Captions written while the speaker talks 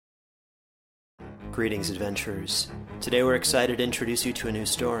Greetings, adventurers. Today we're excited to introduce you to a new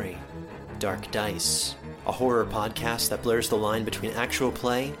story, Dark Dice, a horror podcast that blurs the line between actual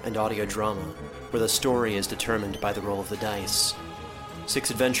play and audio drama, where the story is determined by the roll of the dice.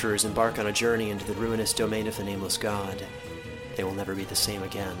 6 adventurers embark on a journey into the ruinous domain of the Nameless God. They will never be the same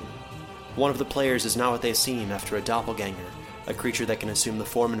again. One of the players is not what they seem after a doppelganger, a creature that can assume the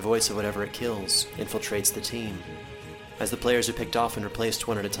form and voice of whatever it kills, infiltrates the team. As the players are picked off and replaced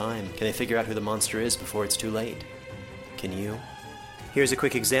one at a time, can they figure out who the monster is before it's too late? Can you? Here's a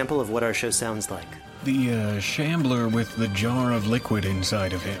quick example of what our show sounds like. The shambler with the jar of liquid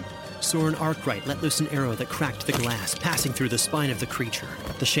inside of him. Soren Arkwright let loose an arrow that cracked the glass, passing through the spine of the creature.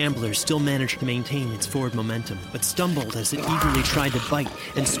 The shambler still managed to maintain its forward momentum, but stumbled as it eagerly tried to bite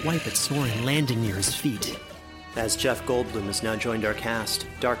and swipe at Soren, landing near his feet. As Jeff Goldblum has now joined our cast,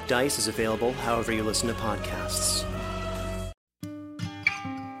 Dark Dice is available however you listen to podcasts.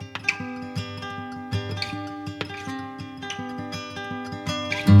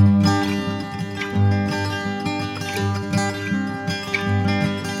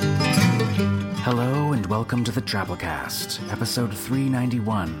 Hello and welcome to the Drabblecast, episode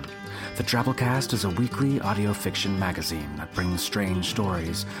 391. The Drabblecast is a weekly audio fiction magazine that brings strange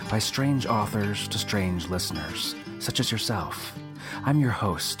stories by strange authors to strange listeners, such as yourself. I'm your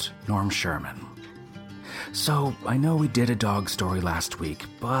host, Norm Sherman. So, I know we did a dog story last week,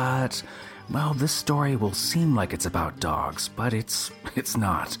 but, well, this story will seem like it's about dogs, but it's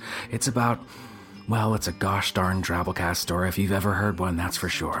not. It's about, well, it's a gosh darn Drabblecast story if you've ever heard one, that's for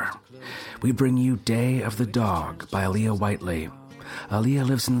sure. We bring you Day of the Dog by Aaliyah Whiteley. Aaliyah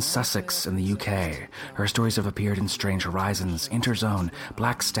lives in Sussex in the UK. Her stories have appeared in Strange Horizons, Interzone,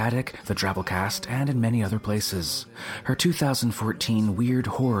 Black Static, The Drabblecast, and in many other places. Her 2014 weird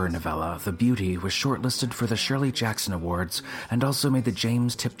horror novella, The Beauty, was shortlisted for the Shirley Jackson Awards and also made the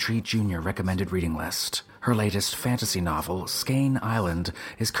James Tiptree Jr. recommended reading list. Her latest fantasy novel, Skane Island,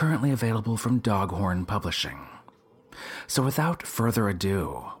 is currently available from Doghorn Publishing. So without further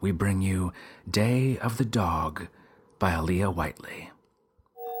ado, we bring you Day of the Dog by Aaliyah Whiteley.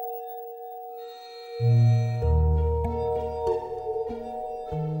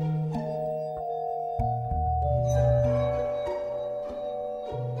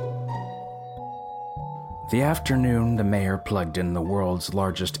 The afternoon the mayor plugged in the world's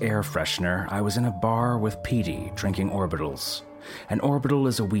largest air freshener, I was in a bar with Petey drinking Orbitals. An Orbital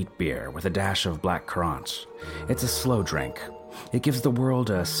is a wheat beer with a dash of black currant. It's a slow drink. It gives the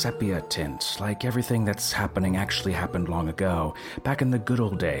world a sepia tint, like everything that's happening actually happened long ago, back in the good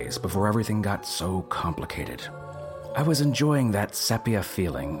old days before everything got so complicated. I was enjoying that sepia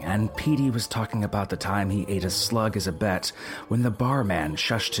feeling, and Petey was talking about the time he ate a slug as a bet when the barman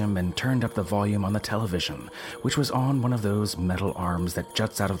shushed him and turned up the volume on the television, which was on one of those metal arms that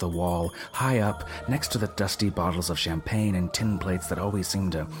juts out of the wall, high up, next to the dusty bottles of champagne and tin plates that always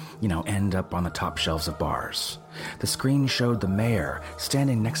seem to, end up on the top shelves of bars. The screen showed the mayor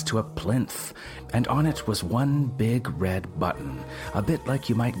standing next to a plinth, and on it was one big red button, a bit like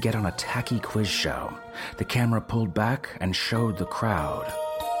you might get on a tacky quiz show. The camera pulled back and showed the crowd.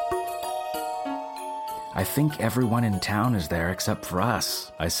 "I think everyone in town is there except for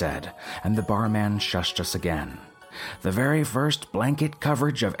us," I said, and the barman shushed us again. "The very first blanket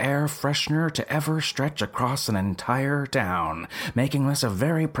coverage of air freshener to ever stretch across an entire town, making this a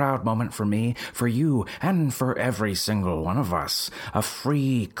very proud moment for me, for you, and for every single one of us. A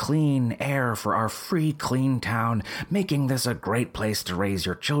free, clean air for our free, clean town, making this a great place to raise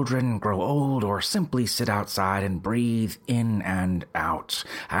your children, grow old, or simply sit outside and breathe in and out.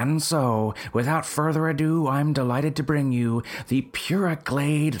 And so, without further ado, I'm delighted to bring you the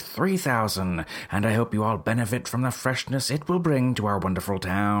Puraglade 3000, and I hope you all benefit from the freshness it will bring to our wonderful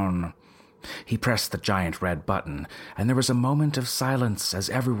town." He pressed the giant red button, and there was a moment of silence as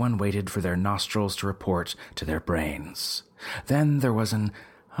everyone waited for their nostrils to report to their brains. Then there was an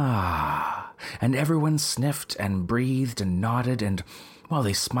 "ah," and everyone sniffed and breathed and nodded and, well,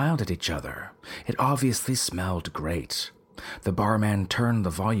 they smiled at each other. It obviously smelled great. The barman turned the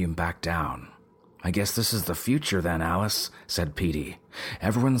volume back down. "I guess this is the future then, Alice," said Petey.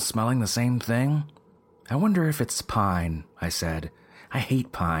 "Everyone's smelling the same thing?" "I wonder if it's pine," I said. "I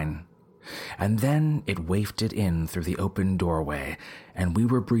hate pine." And then it wafted in through the open doorway, and we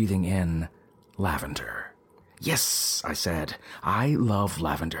were breathing in lavender. "Yes," I said. "I love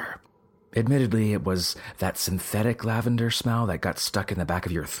lavender." Admittedly, it was that synthetic lavender smell that got stuck in the back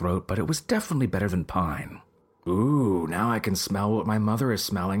of your throat, but it was definitely better than pine. "Ooh, now I can smell what my mother is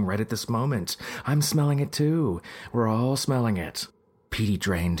smelling right at this moment. I'm smelling it too. We're all smelling it." Petey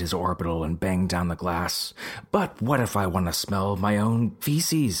drained his orbital and banged down the glass. But what if I want to smell my own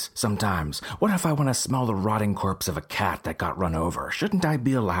feces sometimes? What if I want to smell the rotting corpse of a cat that got run over? Shouldn't I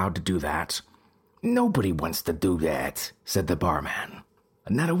be allowed to do that? Nobody wants to do that, said the barman.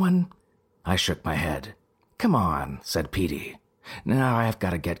 Another one? I shook my head. Come on, said Petey. Now I've got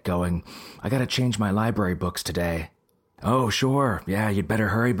to get going. I got to change my library books today. Oh, sure. Yeah, you'd better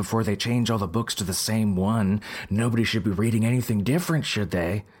hurry before they change all the books to the same one. Nobody should be reading anything different, should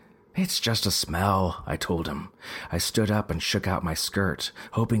they? It's just a smell, I told him. I stood up and shook out my skirt,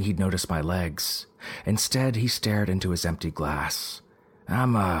 hoping he'd notice my legs. Instead, he stared into his empty glass.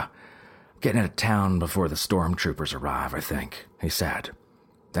 I'm, getting out of town before the stormtroopers arrive, I think, he said.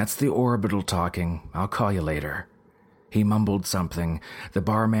 That's the orbital talking. I'll call you later. He mumbled something. The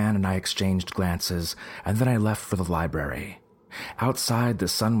barman and I exchanged glances, and then I left for the library. Outside, the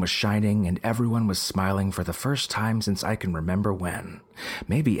sun was shining, and everyone was smiling for the first time since I can remember when.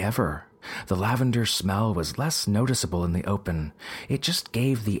 Maybe ever. The lavender smell was less noticeable in the open. It just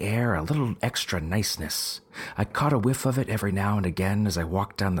gave the air a little extra niceness. I caught a whiff of it every now and again as I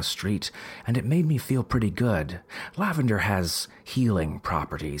walked down the street, and it made me feel pretty good. Lavender has healing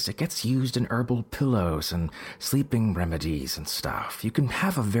properties. It gets used in herbal pillows and sleeping remedies and stuff. You can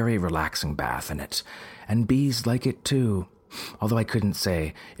have a very relaxing bath in it, and bees like it too, although I couldn't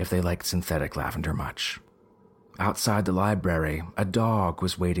say if they liked synthetic lavender much. Outside the library, a dog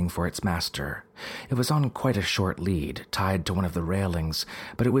was waiting for its master. It was on quite a short lead, tied to one of the railings,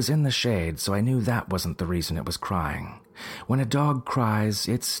 but it was in the shade, so I knew that wasn't the reason it was crying. When a dog cries,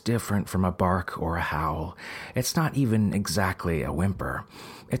 it's different from a bark or a howl. It's not even exactly a whimper.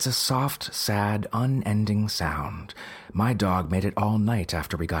 It's a soft, sad, unending sound. My dog made it all night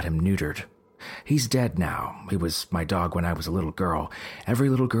after we got him neutered. He's dead now. He was my dog when I was a little girl. Every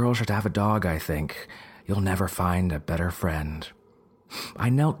little girl should have a dog, I think. You'll never find a better friend. I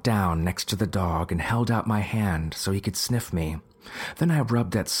knelt down next to the dog and held out my hand so he could sniff me. Then I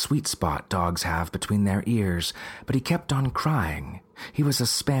rubbed that sweet spot dogs have between their ears, but he kept on crying. He was a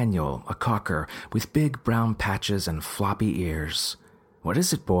spaniel, a cocker, with big brown patches and floppy ears. "What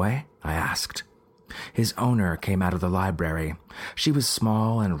is it, boy?" I asked. His owner came out of the library. She was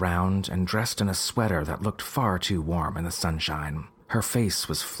small and round and dressed in a sweater that looked far too warm in the sunshine. Her face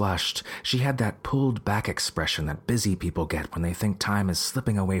was flushed. She had that pulled-back expression that busy people get when they think time is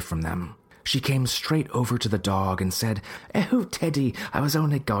slipping away from them. She came straight over to the dog and said, "Oh, Teddy, I was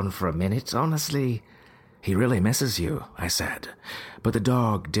only gone for a minute, honestly." "He really misses you," I said. But the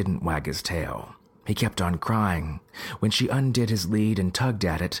dog didn't wag his tail. He kept on crying. When she undid his lead and tugged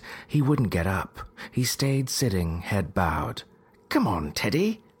at it, he wouldn't get up. He stayed sitting, head bowed. "Come on,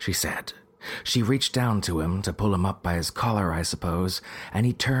 Teddy," she said. She reached down to him to pull him up by his collar, I suppose, and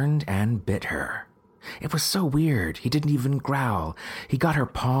he turned and bit her. It was so weird. He didn't even growl. He got her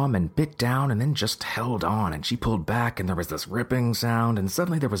palm and bit down and then just held on, and she pulled back, and there was this ripping sound, and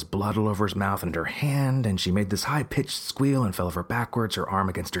suddenly there was blood all over his mouth and her hand, and she made this high-pitched squeal and fell over backwards, her arm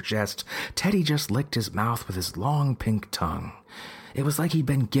against her chest. Teddy just licked his mouth with his long pink tongue. It was like he'd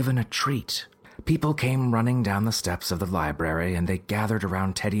been given a treat. People came running down the steps of the library, and they gathered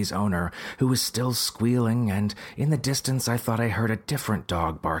around Teddy's owner, who was still squealing, and in the distance I thought I heard a different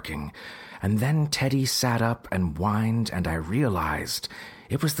dog barking. And then Teddy sat up and whined, and I realized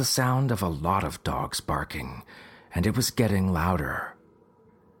it was the sound of a lot of dogs barking, and it was getting louder.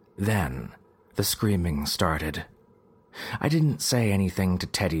 Then the screaming started. I didn't say anything to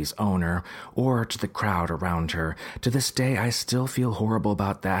Teddy's owner or to the crowd around her. To this day, I still feel horrible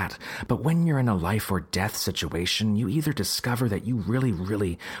about that. But when you're in a life or death situation, you either discover that you really,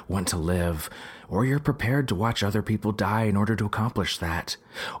 really want to live, or you're prepared to watch other people die in order to accomplish that.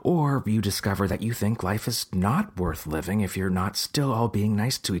 Or you discover that you think life is not worth living if you're not still all being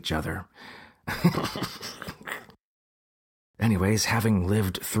nice to each other. Anyways, having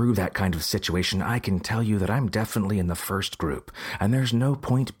lived through that kind of situation, I can tell you that I'm definitely in the first group, and there's no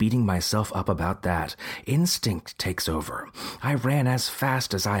point beating myself up about that. Instinct takes over. I ran as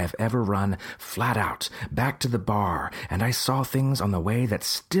fast as I have ever run, flat out, back to the bar, and I saw things on the way that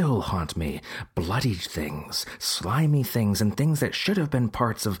still haunt me. Bloodied things, slimy things, and things that should have been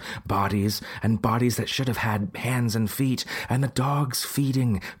parts of bodies, and bodies that should have had hands and feet, and the dogs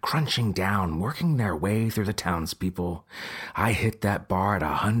feeding, crunching down, working their way through the townspeople. I hit that bar at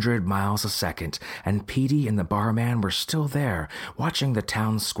 100 miles a second, and Petey and the barman were still there, watching the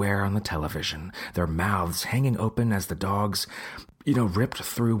town square on the television, their mouths hanging open as the dogs, ripped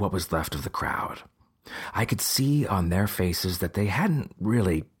through what was left of the crowd. I could see on their faces that they hadn't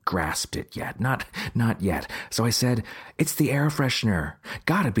really grasped it yet. Not yet. So I said, "It's the air freshener.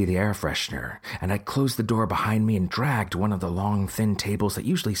 Gotta be the air freshener." And I closed the door behind me and dragged one of the long, thin tables that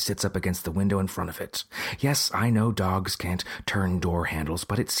usually sits up against the window in front of it. Yes, I know dogs can't turn door handles,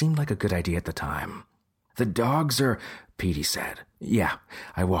 but it seemed like a good idea at the time. "The dogs are," Petey said. "Yeah."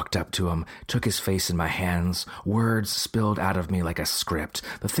 I walked up to him, took his face in my hands. Words spilled out of me like a script,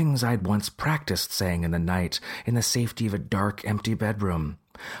 the things I'd once practiced saying in the night, in the safety of a dark, empty bedroom.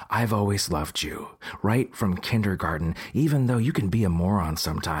 "I've always loved you, right from kindergarten, even though you can be a moron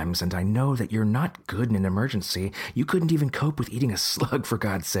sometimes, and I know that you're not good in an emergency. You couldn't even cope with eating a slug, for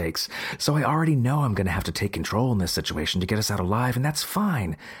God's sakes. So I already know I'm going to have to take control in this situation to get us out alive, and that's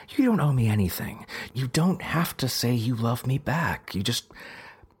fine. You don't owe me anything. You don't have to say you love me back.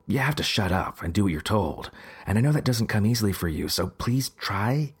 You have to shut up and do what you're told. And I know that doesn't come easily for you, so please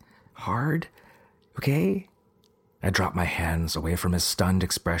try hard, okay?" I dropped my hands away from his stunned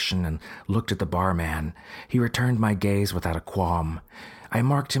expression and looked at the barman. He returned my gaze without a qualm. I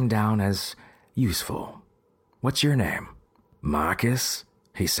marked him down as useful. "What's your name?" "Marcus,"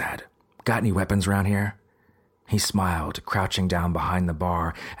 he said. "Got any weapons around here?" He smiled, crouching down behind the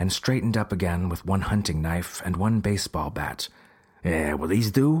bar, and straightened up again with one hunting knife and one baseball bat. "Yeah, will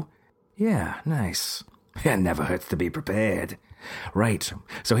these do?" "Yeah, nice." "It never hurts to be prepared." "Right,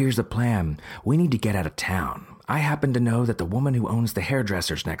 so here's the plan. We need to get out of town. I happen to know that the woman who owns the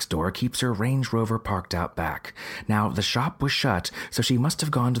hairdressers next door keeps her Range Rover parked out back. Now, the shop was shut, so she must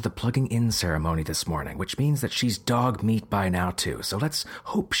have gone to the plugging-in ceremony this morning, which means that she's dog meat by now, too. So let's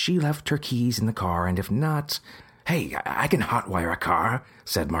hope she left her keys in the car, and if not... "Hey, I can hotwire a car,"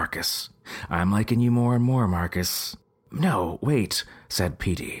 said Marcus. "I'm liking you more and more, Marcus." "No, wait," said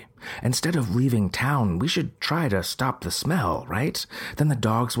Petey. "Instead of leaving town, we should try to stop the smell, right? Then the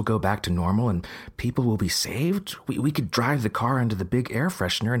dogs will go back to normal and people will be saved. We could drive the car into the big air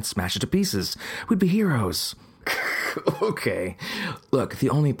freshener and smash it to pieces. We'd be heroes." "Okay. Look, the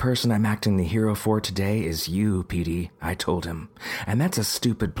only person I'm acting the hero for today is you, Petey," I told him. "And that's a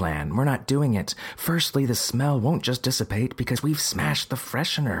stupid plan. We're not doing it. Firstly, the smell won't just dissipate because we've smashed the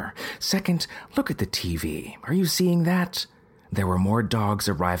freshener. Second, look at the TV. Are you seeing that?" There were more dogs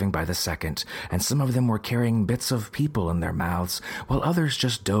arriving by the second, and some of them were carrying bits of people in their mouths, while others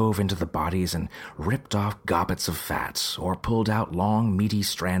just dove into the bodies and ripped off gobbets of fat, or pulled out long, meaty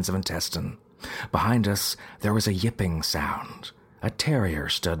strands of intestine. Behind us, there was a yipping sound. A terrier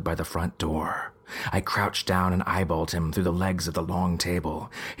stood by the front door. I crouched down and eyeballed him through the legs of the long table.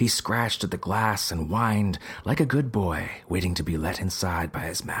 He scratched at the glass and whined like a good boy, waiting to be let inside by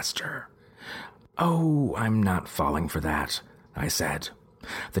his master. "Oh, I'm not falling for that," I said.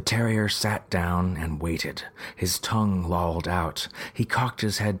 The terrier sat down and waited. His tongue lolled out. He cocked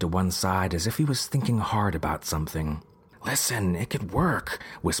his head to one side as if he was thinking hard about something. "Listen, it could work,"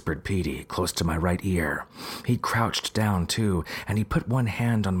 whispered Petey, close to my right ear. He crouched down, too, and he put one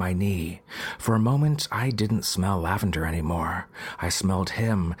hand on my knee. For a moment, I didn't smell lavender anymore. I smelled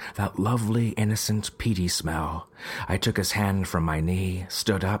him, that lovely, innocent Petey smell. I took his hand from my knee,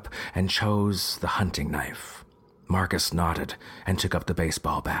 stood up, and chose the hunting knife. Marcus nodded and took up the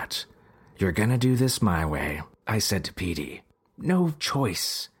baseball bat. "You're gonna do this my way," I said to Petey. "No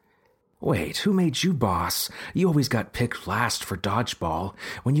choice." "Wait, who made you boss? You always got picked last for dodgeball.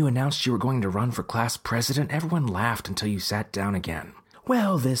 When you announced you were going to run for class president, everyone laughed until you sat down again."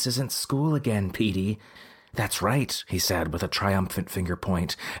 "Well, this isn't school again, Petey." "That's right," he said with a triumphant finger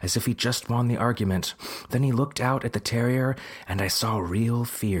point, as if he just won the argument. Then he looked out at the terrier, and I saw real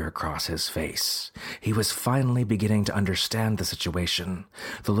fear cross his face. He was finally beginning to understand the situation.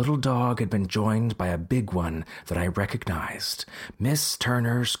 The little dog had been joined by a big one that I recognized. Miss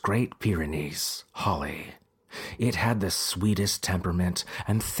Turner's Great Pyrenees, Holly. It had the sweetest temperament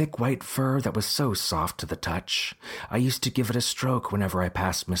and thick white fur that was so soft to the touch. I used to give it a stroke whenever I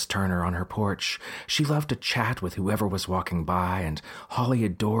passed Miss Turner on her porch. She loved to chat with whoever was walking by, and Holly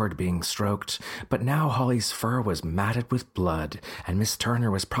adored being stroked. But now Holly's fur was matted with blood, and Miss Turner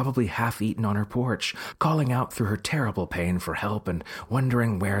was probably half-eaten on her porch, calling out through her terrible pain for help and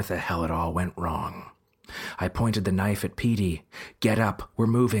wondering where the hell it all went wrong. I pointed the knife at Petey. "Get up, we're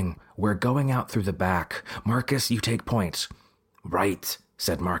moving. We're going out through the back. Marcus, you take point." "Right,"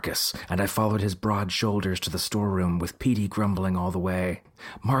 said Marcus, and I followed his broad shoulders to the storeroom with Petey grumbling all the way.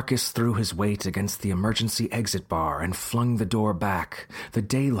 Marcus threw his weight against the emergency exit bar and flung the door back. The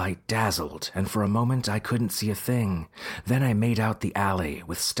daylight dazzled, and for a moment I couldn't see a thing. Then I made out the alley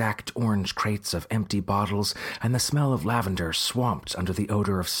with stacked orange crates of empty bottles, and the smell of lavender swamped under the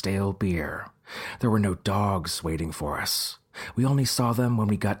odor of stale beer. There were no dogs waiting for us. We only saw them when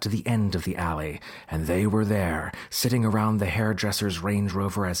we got to the end of the alley, and they were there, sitting around the hairdresser's Range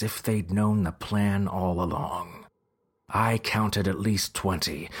Rover as if they'd known the plan all along. I counted at least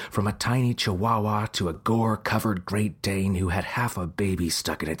 20, from a tiny chihuahua to a gore-covered Great Dane who had half a baby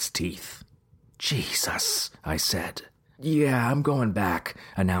stuck in its teeth. "Jesus," I said. "Yeah, I'm going back,"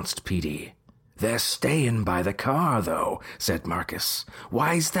 announced Petey. "They're staying by the car, though," said Marcus.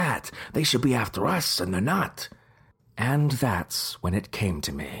 "Why's that? They should be after us, and they're not." And that's when it came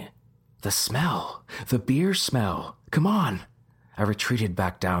to me. The smell. The beer smell. Come on. I retreated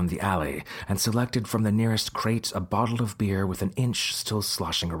back down the alley and selected from the nearest crate a bottle of beer with an inch still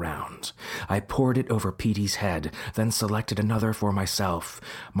sloshing around. I poured it over Petey's head, then selected another for myself.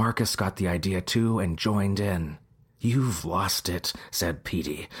 Marcus got the idea too and joined in. "You've lost it," said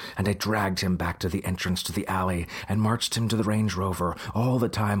Petey, and I dragged him back to the entrance to the alley and marched him to the Range Rover, all the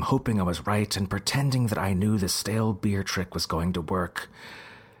time hoping I was right and pretending that I knew the stale beer trick was going to work.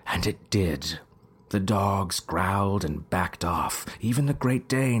 And it did. The dogs growled and backed off, even the Great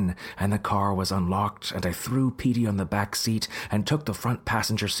Dane, and the car was unlocked, and I threw Petey on the back seat and took the front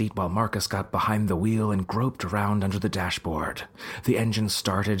passenger seat while Marcus got behind the wheel and groped around under the dashboard. The engine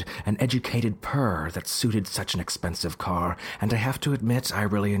started, an educated purr that suited such an expensive car, and I have to admit I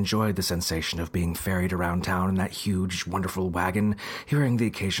really enjoyed the sensation of being ferried around town in that huge, wonderful wagon, hearing the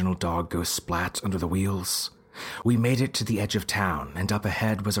occasional dog go splat under the wheels. We made it to the edge of town, and up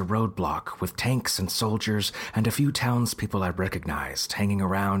ahead was a roadblock with tanks and soldiers and a few townspeople I recognized, hanging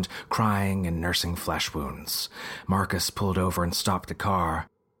around, crying and nursing flesh wounds. Marcus pulled over and stopped the car.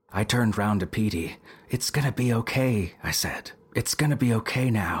 I turned round to Petey. "It's gonna be okay," I said. "It's gonna be okay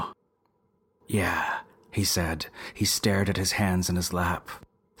now." "Yeah," he said. He stared at his hands in his lap.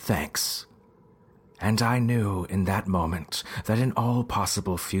 "Thanks." And I knew in that moment that in all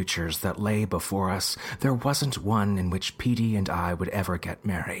possible futures that lay before us, there wasn't one in which Petey and I would ever get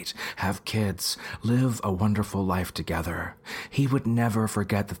married, have kids, live a wonderful life together. He would never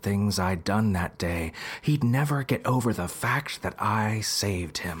forget the things I'd done that day. He'd never get over the fact that I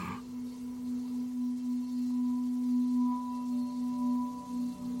saved him.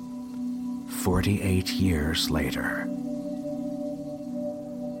 "48 years later."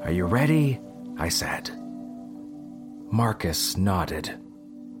 "Are you ready?" I said. Marcus nodded.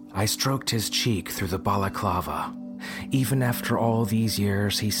 I stroked his cheek through the balaclava. Even after all these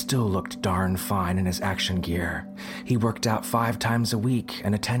years, he still looked darn fine in his action gear. He worked out 5 times a week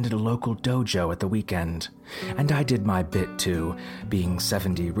and attended a local dojo at the weekend. And I did my bit too. Being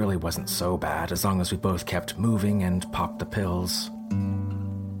 70 really wasn't so bad as long as we both kept moving and popped the pills.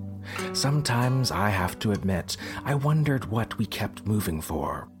 Sometimes, I have to admit, I wondered what we kept moving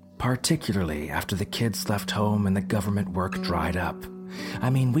for. Particularly after the kids left home and the government work dried up. I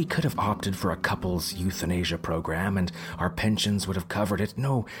mean, we could have opted for a couple's euthanasia program and our pensions would have covered it.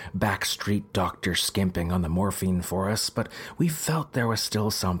 No backstreet doctor skimping on the morphine for us, but we felt there was still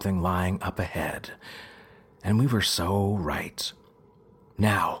something lying up ahead. And we were so right.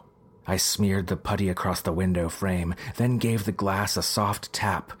 Now, I smeared the putty across the window frame, then gave the glass a soft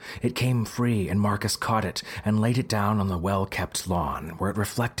tap. It came free, and Marcus caught it and laid it down on the well-kept lawn, where it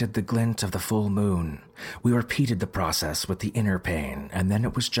reflected the glint of the full moon. We repeated the process with the inner pane, and then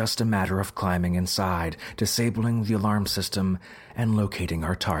it was just a matter of climbing inside, disabling the alarm system, and locating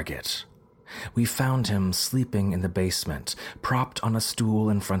our target. We found him sleeping in the basement, propped on a stool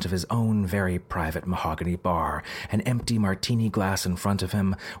in front of his own very private mahogany bar, an empty martini glass in front of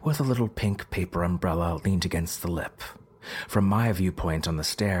him, with a little pink paper umbrella leaned against the lip. From my viewpoint on the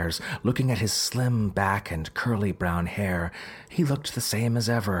stairs, looking at his slim back and curly brown hair, he looked the same as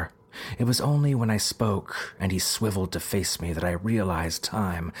ever. It was only when I spoke, and he swiveled to face me, that I realized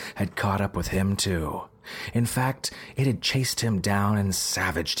time had caught up with him too. In fact, it had chased him down and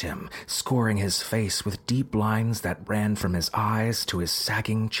savaged him, scoring his face with deep lines that ran from his eyes to his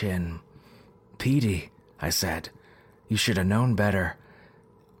sagging chin. "Petey," I said, "you should have known better.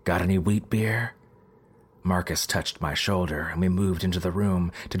 Got any wheat beer?" Marcus touched my shoulder, and we moved into the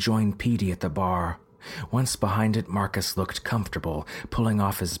room to join Petey at the bar. Once behind it, Marcus looked comfortable, pulling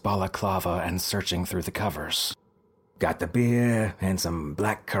off his balaclava and searching through the covers. "Got the beer and some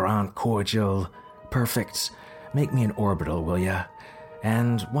blackcurrant cordial. Perfect. Make me an orbital, will ya?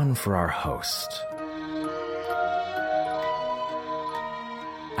 And one for our host."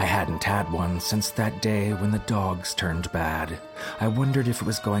 I hadn't had one since that day when the dogs turned bad. I wondered if it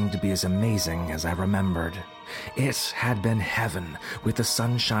was going to be as amazing as I remembered. It had been heaven, with the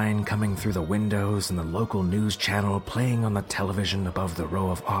sunshine coming through the windows and the local news channel playing on the television above the row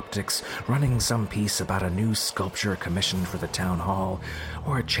of optics, running some piece about a new sculpture commissioned for the town hall,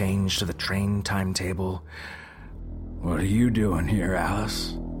 or a change to the train timetable. "What are you doing here,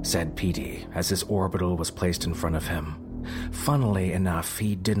 Alice?" said Petey as his orbital was placed in front of him. Funnily enough,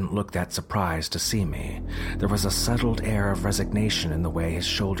 he didn't look that surprised to see me. There was a settled air of resignation in the way his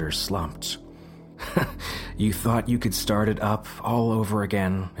shoulders slumped. "You thought you could start it up all over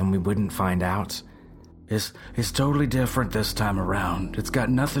again and we wouldn't find out? It's totally different this time around. It's got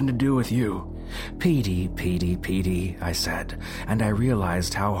nothing to do with you." Petey, I said, and I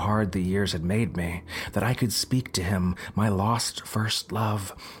realized how hard the years had made me, that I could speak to him, my lost first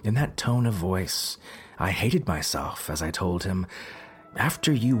love, in that tone of voice. I hated myself as I told him,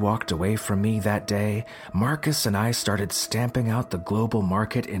 "After you walked away from me that day, Marcus and I started stamping out the global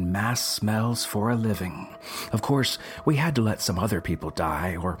market in mass smells for a living. Of course, we had to let some other people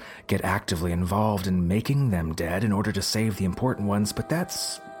die or get actively involved in making them dead in order to save the important ones, but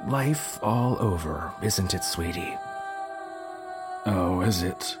that's life all over, isn't it, sweetie?" "Oh, is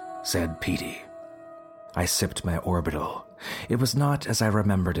it?" said Petey. I sipped my orbital. It was not as I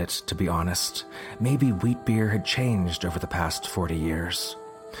remembered it, to be honest. Maybe wheat beer had changed over the past 40 years.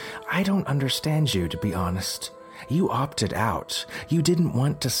 "I don't understand you, to be honest. You opted out. You didn't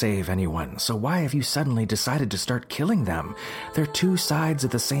want to save anyone, so why have you suddenly decided to start killing them? They're two sides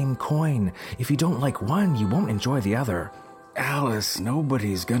of the same coin. If you don't like one, you won't enjoy the other." "Alice,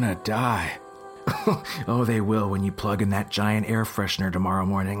 nobody's gonna die." "Oh, they will when you plug in that giant air freshener tomorrow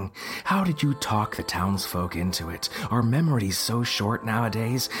morning. How did you talk the townsfolk into it? Our memory's so short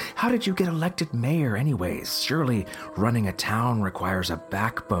nowadays. How did you get elected mayor anyways? Surely running a town requires a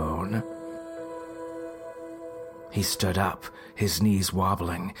backbone." He stood up, his knees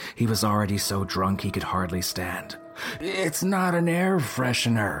wobbling. He was already so drunk he could hardly stand. "It's not an air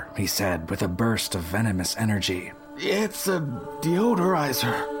freshener," he said with a burst of venomous energy. "It's a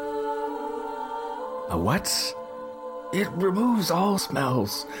deodorizer." "A what?" "It removes all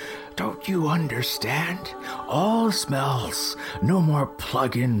smells. Don't you understand? All smells. No more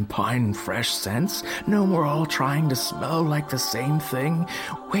plug-in pine fresh scents. No more all trying to smell like the same thing.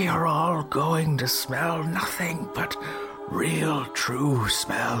 We are all going to smell nothing but real, true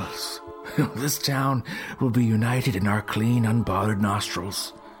smells. This town will be united in our clean, unbothered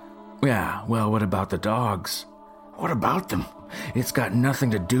nostrils." "Yeah, well, what about the dogs?" "What about them? It's got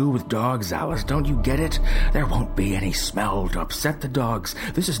nothing to do with dogs, Alice. Don't you get it? There won't be any smell to upset the dogs.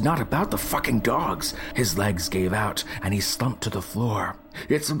 This is not about the fucking dogs." His legs gave out, and he slumped to the floor.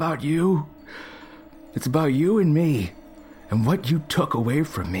 "It's about you. It's about you and me, and what you took away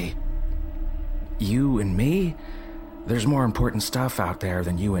from me." "You and me? There's more important stuff out there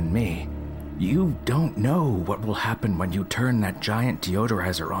than you and me. You don't know what will happen when you turn that giant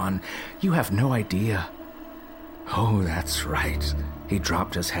deodorizer on. You have no idea." "Oh, that's right." He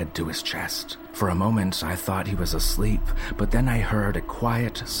dropped his head to his chest. For a moment, I thought he was asleep, but then I heard a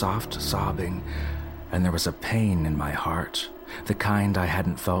quiet, soft sobbing, and there was a pain in my heart, the kind I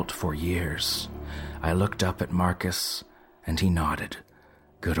hadn't felt for years. I looked up at Marcus, and he nodded.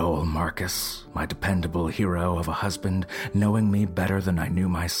 Good old Marcus, my dependable hero of a husband, knowing me better than I knew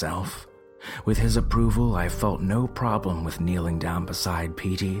myself. With his approval, I felt no problem with kneeling down beside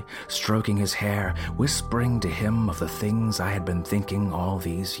Petey, stroking his hair, whispering to him of the things I had been thinking all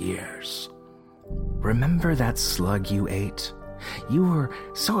these years. "Remember that slug you ate? You were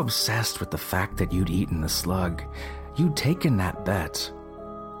so obsessed with the fact that you'd eaten the slug. You'd taken that bet."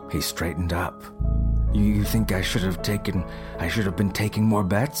 He straightened up. "You think I should have been taking more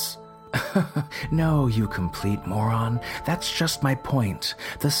bets?" "No, you complete moron. That's just my point.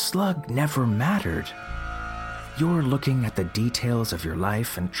 The slug never mattered. You're looking at the details of your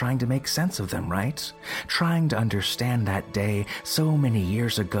life and trying to make sense of them, right? Trying to understand that day so many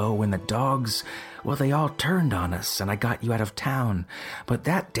years ago when the dogs, well, they all turned on us and I got you out of town. But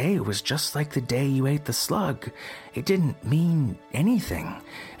that day was just like the day you ate the slug. It didn't mean anything,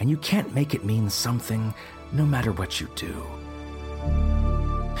 and you can't make it mean something no matter what you do.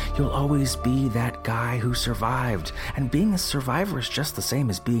 You'll always be that guy who survived, and being a survivor is just the same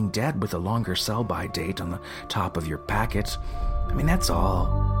as being dead with a longer sell-by date on the top of your packet. I mean, that's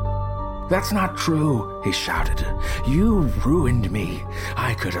all." "That's not true," he shouted. "You ruined me.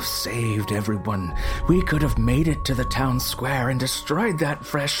 I could have saved everyone. We could have made it to the town square and destroyed that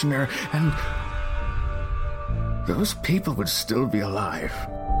freshener, and those people would still be alive."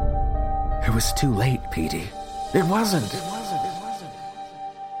 "It was too late, Petey." It wasn't.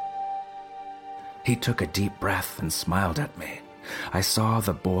 He took a deep breath and smiled at me. I saw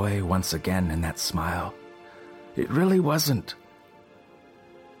the boy once again in that smile. "It really wasn't."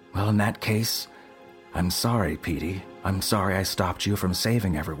 "Well, in that case, I'm sorry, Petey. I'm sorry I stopped you from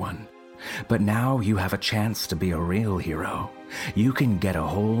saving everyone. But now you have a chance to be a real hero. You can get a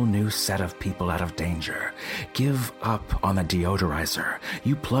whole new set of people out of danger. Give up on the deodorizer.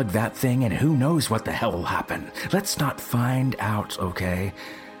 You plug that thing and who knows what the hell will happen. Let's not find out, okay?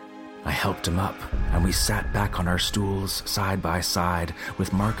 I helped him up, and we sat back on our stools side by side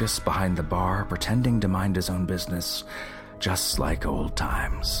with Marcus behind the bar pretending to mind his own business, just like old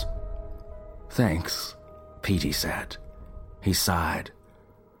times. "Thanks," Petey said. He sighed.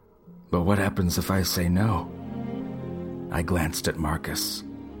 "But what happens if I say no?" I glanced at Marcus.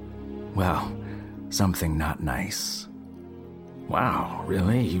 "Well, something not nice." "Wow,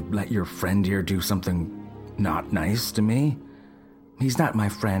 really? You'd let your friend here do something not nice to me?" "He's not my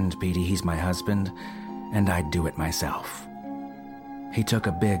friend, Petey, he's my husband, and I'd do it myself." He took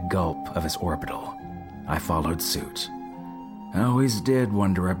a big gulp of his orbital. I followed suit. "I always did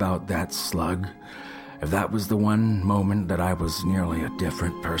wonder about that slug. If that was the one moment that I was nearly a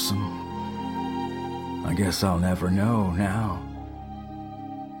different person. I guess I'll never know now."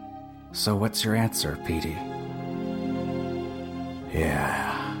 "So what's your answer, Petey?"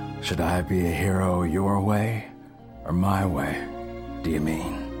 "Yeah, should I be a hero your way or my way, do you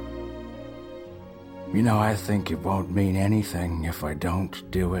mean? You know, I think it won't mean anything if I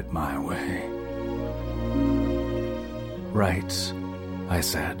don't do it my way." "Right," I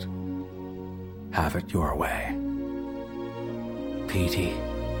said. "Have it your way, Petey."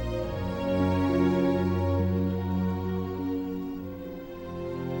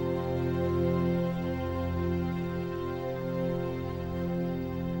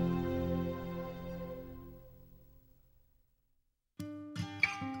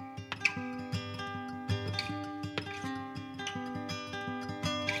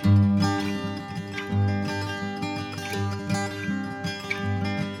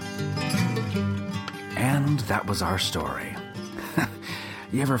 And that was our story.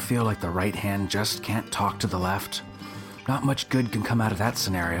 You ever feel like the right hand just can't talk to the left? Not much good can come out of that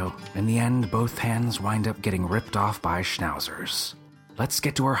scenario. In the end, both hands wind up getting ripped off by schnauzers. Let's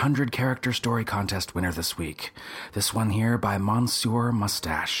get to our 100-character story contest winner this week. This one here by Monsieur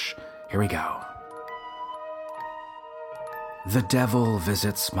Mustache. Here we go. The devil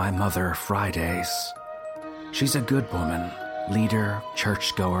visits my mother Fridays. She's a good woman, leader,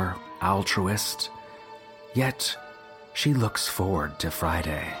 churchgoer, altruist. Yet, she looks forward to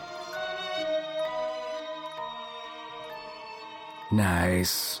Friday.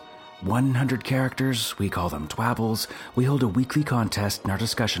 Nice. 100 characters, we call them twabbles. We hold a weekly contest in our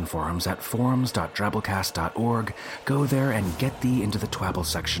discussion forums at forums.drabblecast.org. Go there and get thee into the twabble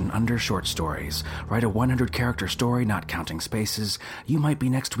section under short stories. Write a 100-character story, not counting spaces. You might be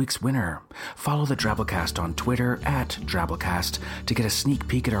next week's winner. Follow the Drabblecast on Twitter at Drabblecast to get a sneak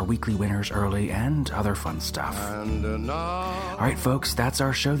peek at our weekly winners early and other fun stuff. Alright folks, that's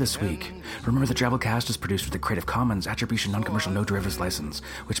our show this week. Remember the Drabblecast is produced with a Creative Commons Attribution Non-Commercial No Derivatives license,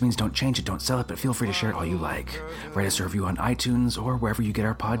 which means don't change it, don't sell it, but feel free to share it all you like. Write us a review on iTunes or wherever you get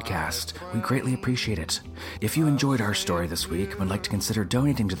our podcast. We greatly appreciate it. If you enjoyed our story this week and would like to consider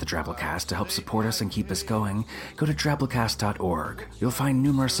donating to the Drabblecast to help support us and keep us going, go to drabblecast.org. You'll find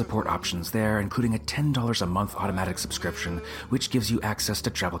numerous support options there, including a $10 a month automatic subscription, which gives you access to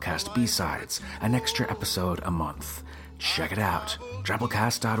Drabblecast B-Sides, an extra episode a month. Check it out,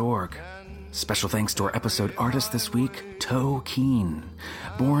 drabblecast.org. Special thanks to our episode artist this week, Toe Keen.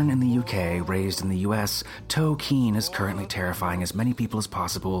 Born in the UK, raised in the US, Toe Keen is currently terrifying as many people as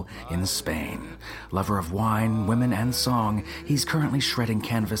possible in Spain. Lover of wine, women, and song, he's currently shredding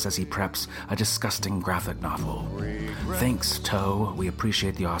canvas as he preps a disgusting graphic novel. Thanks, Toe. We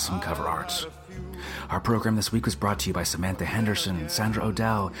appreciate the awesome cover art. Our program this week was brought to you by Samantha Henderson, Sandra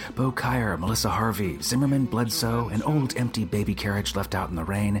Odell, Bo Kyer, Melissa Harvey, Zimmerman Bledsoe, an old empty baby carriage left out in the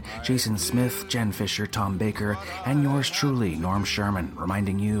rain, Jason Smith, Jen Fisher, Tom Baker, and yours truly, Norm Sherman,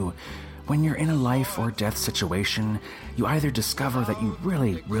 reminding you, when you're in a life or death situation, you either discover that you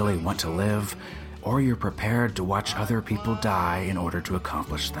really, really want to live, or you're prepared to watch other people die in order to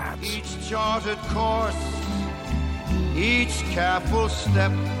accomplish that. Each charted course, each careful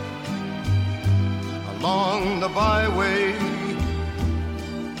step along the byway,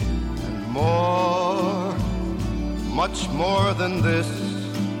 and more, much more than this,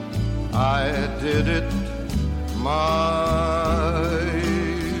 I did it my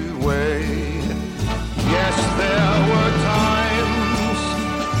way. Yes, there were times,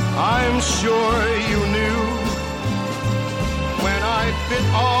 I'm sure you knew, when I bit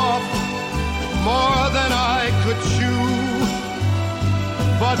off more than I could chew,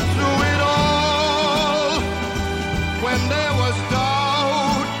 but through it all, when there was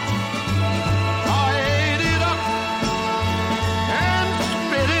doubt, I ate it up and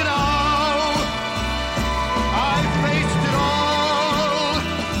spit it out.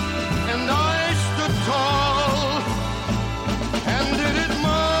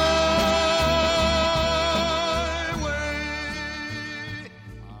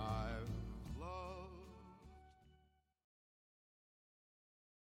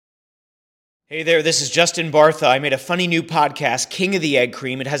 Hey there, this is Justin Bartha. I made a funny new podcast, King of the Egg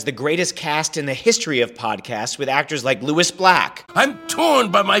Cream. It has the greatest cast in the history of podcasts with actors like Louis Black. I'm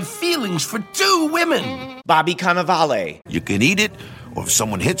torn by my feelings for two women. Bobby Cannavale. You can eat it, or if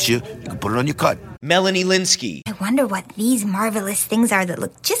someone hits you, you can put it on your cut. Melanie Linsky. I wonder what these marvelous things are that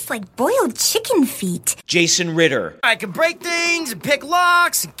look just like boiled chicken feet. Jason Ritter. I can break things and pick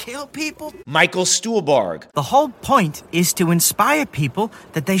locks and kill people. Michael Stuhlbarg. The whole point is to inspire people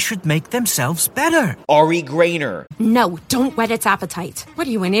that they should make themselves better. Ari Grainer. No, don't whet its appetite. What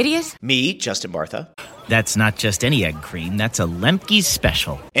are you, an idiot? Me, Justin Bartha. That's not just any egg cream, that's a Lemke's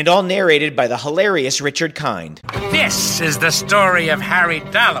special. And all narrated by the hilarious Richard Kind. This is the story of Harry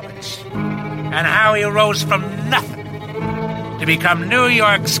Dalowitz and how he rose from nothing to become New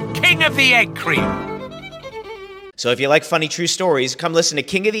York's King of the Egg Cream. So if you like funny true stories, come listen to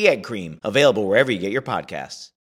King of the Egg Cream, available wherever you get your podcasts.